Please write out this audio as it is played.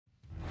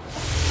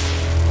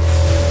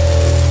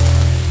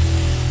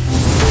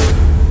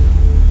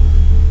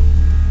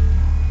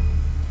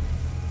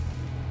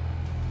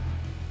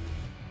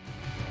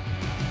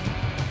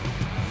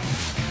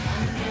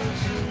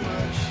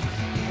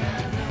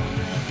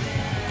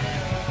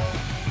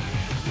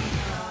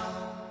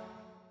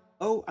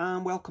Hello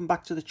and welcome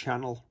back to the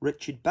channel.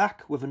 Richard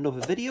back with another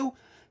video.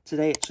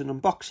 Today it's an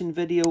unboxing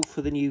video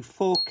for the new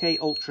 4K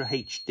Ultra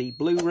HD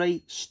Blu-ray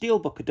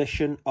Steelbook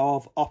edition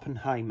of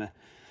Oppenheimer.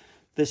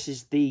 This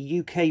is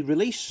the UK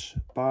release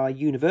by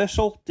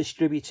Universal,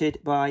 distributed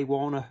by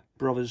Warner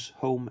Brothers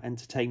Home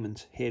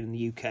Entertainment here in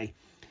the UK.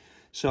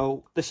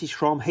 So this is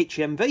from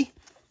HMV.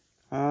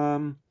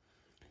 And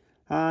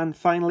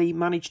finally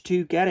managed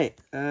to get it.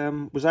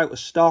 Was out of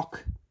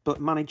stock, but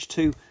managed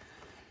to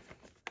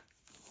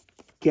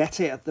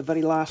get it at the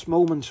very last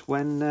moment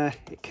when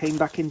it came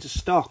back into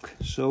stock.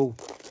 So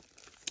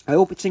I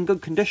hope it's in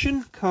good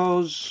condition,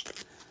 because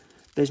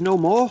there's no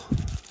more.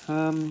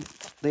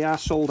 They are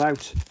sold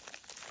out.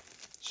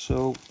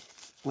 So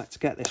let's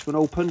get this one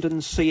opened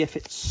and see if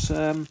it's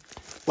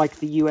like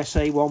the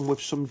USA one with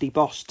some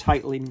debossed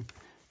titling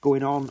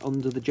going on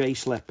under the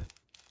J-slip.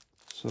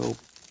 So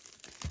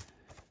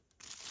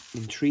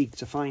intrigued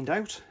to find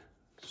out.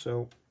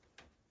 So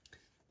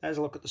there's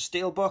a look at the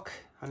Steelbook.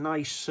 A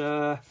nice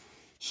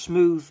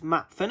smooth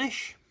matte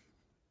finish.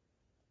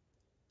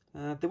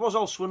 There was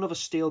also another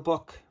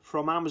Steelbook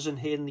from Amazon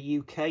here in the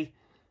UK,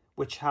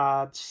 which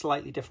had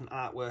slightly different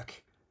artwork.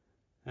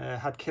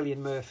 Had Cillian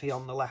Murphy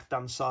on the left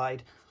hand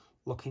side,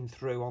 looking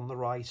through on the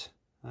right.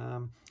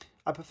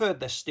 I preferred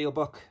this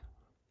Steelbook.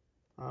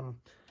 I'm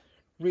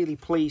really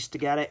pleased to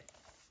get it.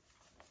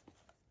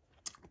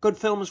 Good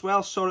film as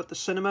well, saw it at the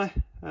cinema.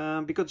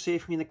 Be good to hear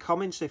from you in the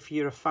comments if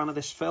you're a fan of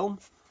this film.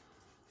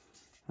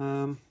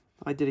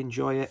 I did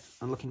enjoy it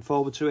and looking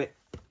forward to it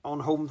on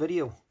home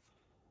video.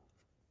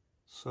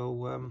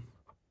 So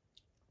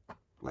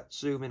let's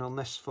zoom in on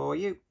this for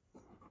you.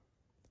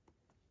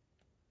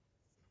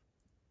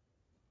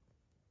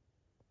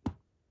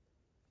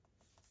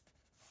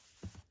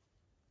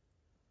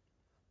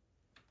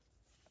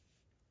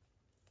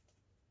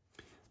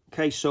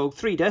 Okay, so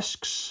 3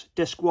 discs.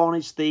 Disc 1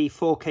 is the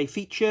 4K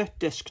feature,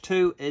 Disc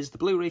 2 is the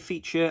Blu-ray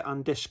feature,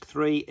 and Disc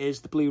 3 is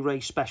the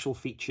Blu-ray special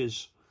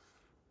features.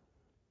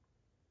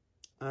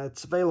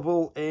 It's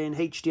available in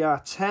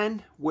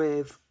HDR10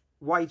 with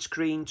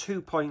widescreen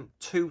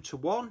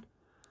 2.2:1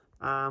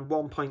 and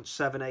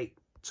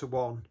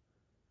 1.78:1. I'm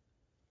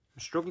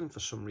struggling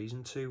for some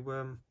reason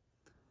to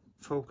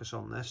focus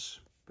on this.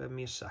 Bear with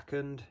me a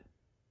second.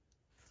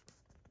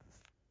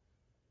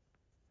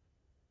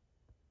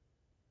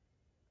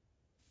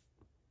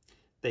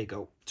 There you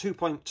go,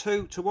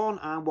 2.2:1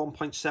 and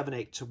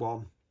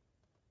 1.78:1.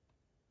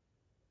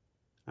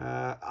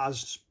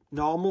 As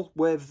normal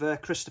with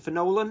Christopher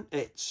Nolan,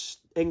 it's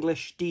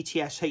English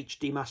DTS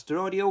HD Master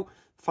Audio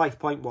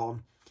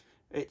 5.1.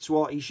 It's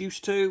what he's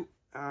used to,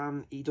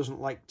 and he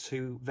doesn't like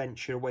to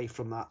venture away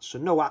from that. So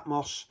no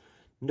Atmos,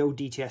 no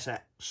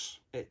DTSX,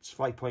 it's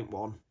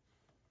 5.1.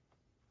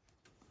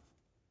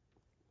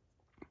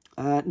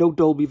 No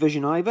Dolby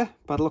Vision either,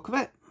 by the look of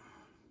it.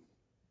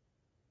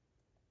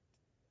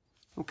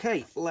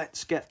 Okay,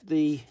 let's get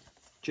the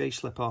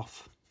J-slip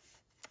off.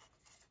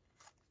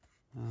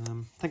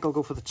 I think I'll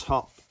go for the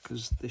top,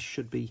 because this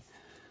should be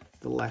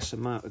the less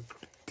amount of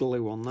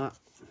glue on that.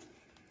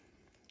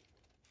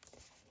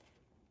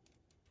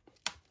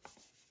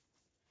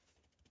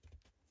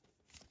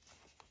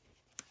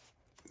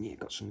 Yeah,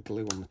 got some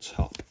glue on the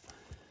top.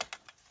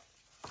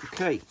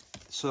 Okay,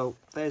 so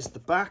there's the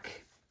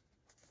back.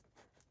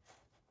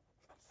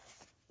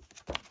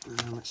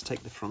 And let's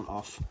take the front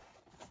off.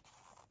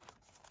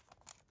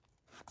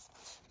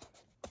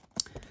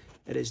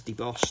 It is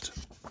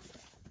debossed.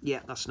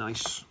 Yeah, that's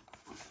nice.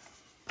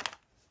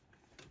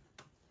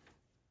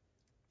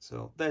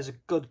 So there's a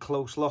good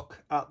close look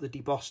at the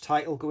debossed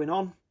title going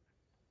on.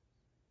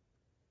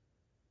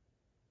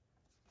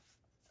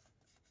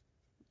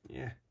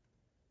 Yeah.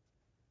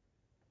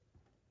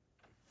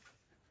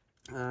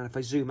 And if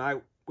I zoom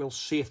out, we'll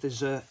see if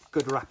there's a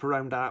good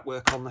wraparound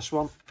artwork on this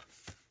one.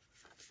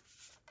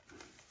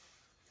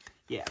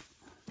 Yeah.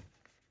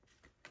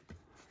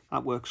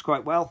 That works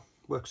quite well.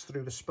 Works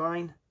through the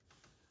spine.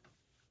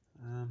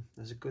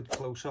 There's a good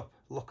close-up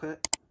look at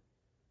it.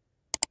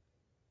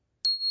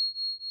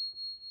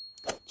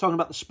 Talking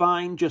about the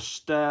spine,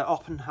 just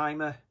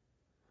Oppenheimer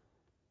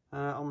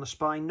on the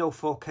spine. No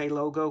 4K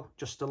logo,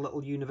 just a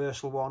little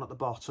Universal one at the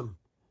bottom.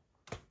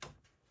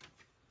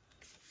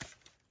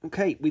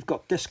 Okay, we've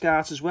got disc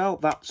art as well.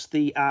 That's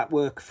the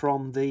artwork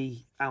from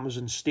the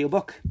Amazon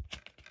Steelbook.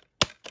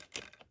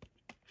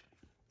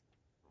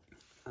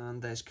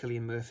 And there's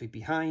Cillian Murphy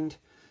behind.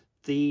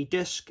 The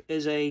disc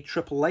is a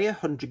triple layer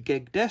 100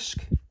 gig disc.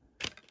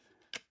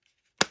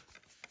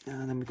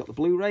 And then we've got the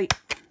Blu-ray,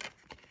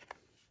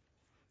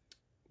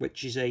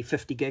 which is a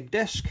 50 gig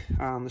disc,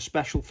 and the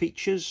special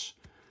features.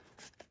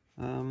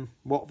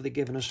 What have they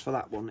given us for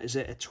that one? Is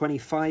it a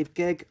 25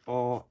 gig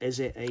or is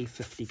it a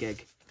 50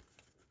 gig?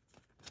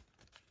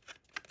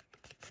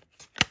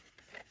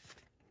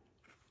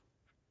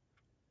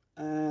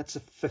 It's a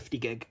 50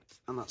 gig,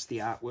 and that's the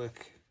artwork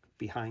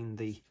behind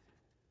the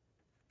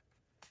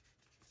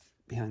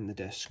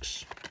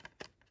discs.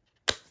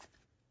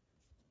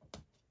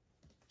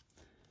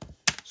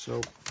 So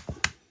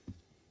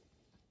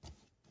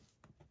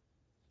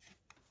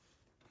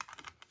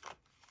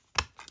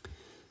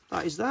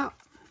that is that.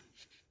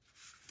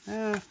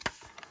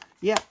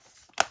 Yeah,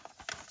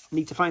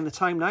 need to find the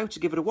time now to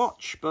give it a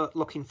watch, but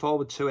looking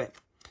forward to it.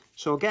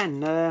 So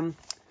again,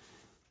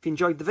 if you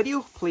enjoyed the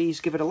video,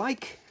 please give it a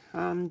like,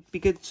 and be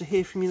good to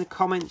hear from you in the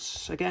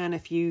comments again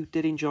if you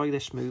did enjoy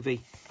this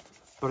movie.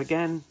 But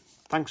again,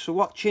 thanks for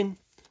watching.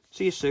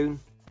 See you soon.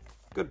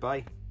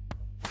 Goodbye.